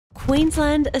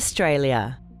Queensland,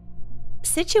 Australia.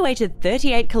 Situated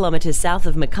 38 kilometres south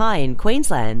of Mackay in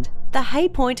Queensland, the Hay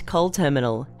Point Coal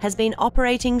Terminal has been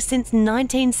operating since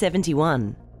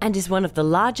 1971 and is one of the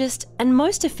largest and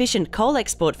most efficient coal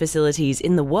export facilities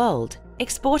in the world,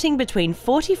 exporting between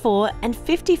 44 and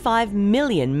 55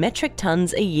 million metric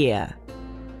tonnes a year.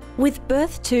 With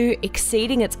berth 2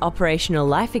 exceeding its operational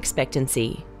life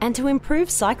expectancy, and to improve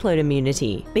cyclone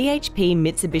immunity,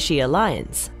 BHP-Mitsubishi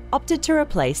Alliance opted to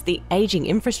replace the ageing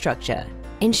infrastructure,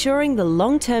 ensuring the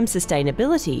long-term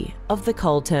sustainability of the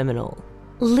coal terminal.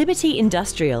 Liberty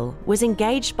Industrial was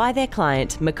engaged by their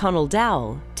client McConnell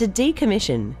Dowell to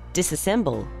decommission,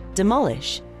 disassemble,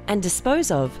 demolish and dispose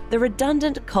of the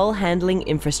redundant coal handling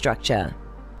infrastructure.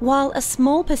 While a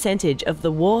small percentage of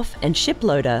the wharf and ship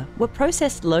loader were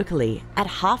processed locally at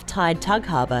Half Tide Tug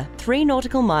Harbour 3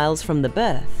 nautical miles from the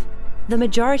berth, the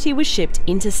majority was shipped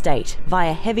interstate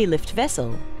via heavy lift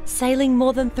vessel, sailing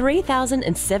more than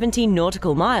 3,070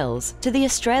 nautical miles to the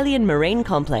Australian Marine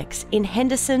Complex in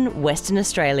Henderson, Western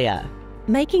Australia,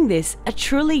 making this a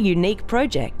truly unique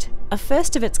project, a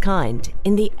first of its kind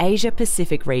in the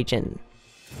Asia-Pacific region.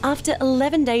 After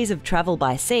 11 days of travel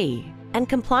by sea and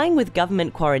complying with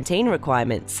government quarantine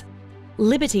requirements,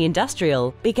 Liberty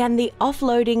Industrial began the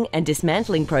offloading and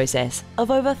dismantling process of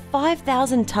over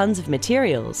 5,000 tonnes of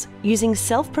materials using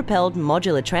self-propelled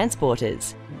modular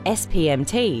transporters,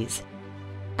 SPMTs,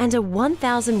 and a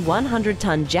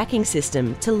 1,100-tonne jacking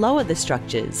system to lower the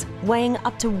structures, weighing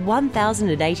up to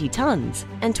 1,080 tonnes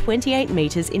and 28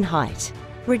 metres in height.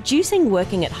 Reducing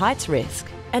working at heights risk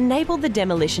enabled the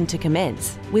demolition to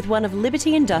commence with one of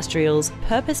Liberty Industrial's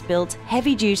purpose-built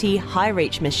heavy-duty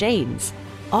high-reach machines,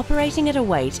 operating at a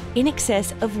weight in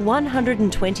excess of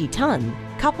 120 tonne,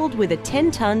 coupled with a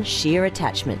 10-tonne shear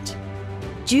attachment.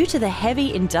 Due to the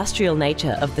heavy industrial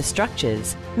nature of the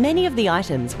structures, many of the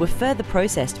items were further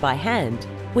processed by hand,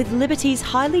 with Liberty's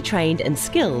highly trained and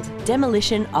skilled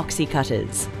demolition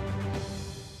oxy-cutters.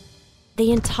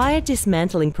 The entire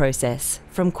dismantling process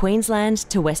from Queensland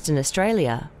to Western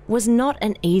Australia was not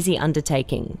an easy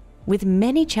undertaking, with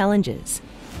many challenges,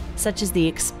 such as the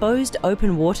exposed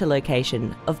open water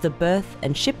location of the berth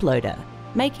and ship loader,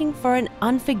 making for an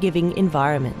unforgiving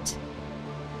environment.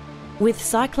 With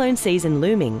cyclone season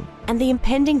looming and the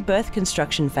impending berth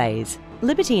construction phase,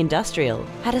 Liberty Industrial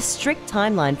had a strict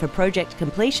timeline for project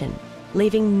completion,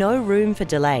 leaving no room for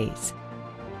delays.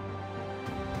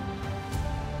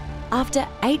 After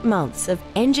 8 months of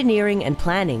engineering and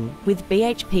planning with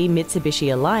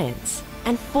BHP-Mitsubishi Alliance,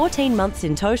 and 14 months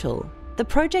in total, the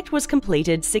project was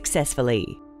completed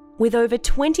successfully, with over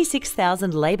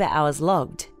 26,000 labour hours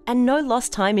logged and no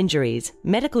lost time injuries,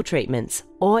 medical treatments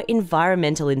or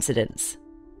environmental incidents.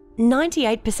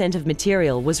 98% of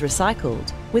material was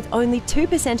recycled, with only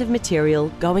 2% of material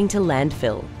going to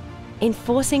landfill,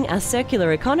 enforcing our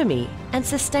circular economy and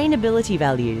sustainability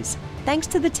values thanks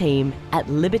to the team at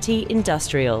Liberty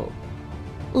Industrial.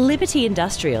 Liberty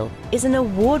Industrial is an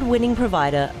award-winning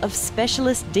provider of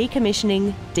specialist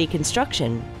decommissioning,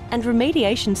 deconstruction and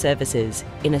remediation services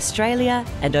in Australia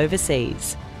and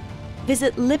overseas.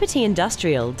 Visit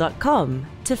libertyindustrial.com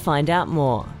to find out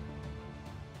more.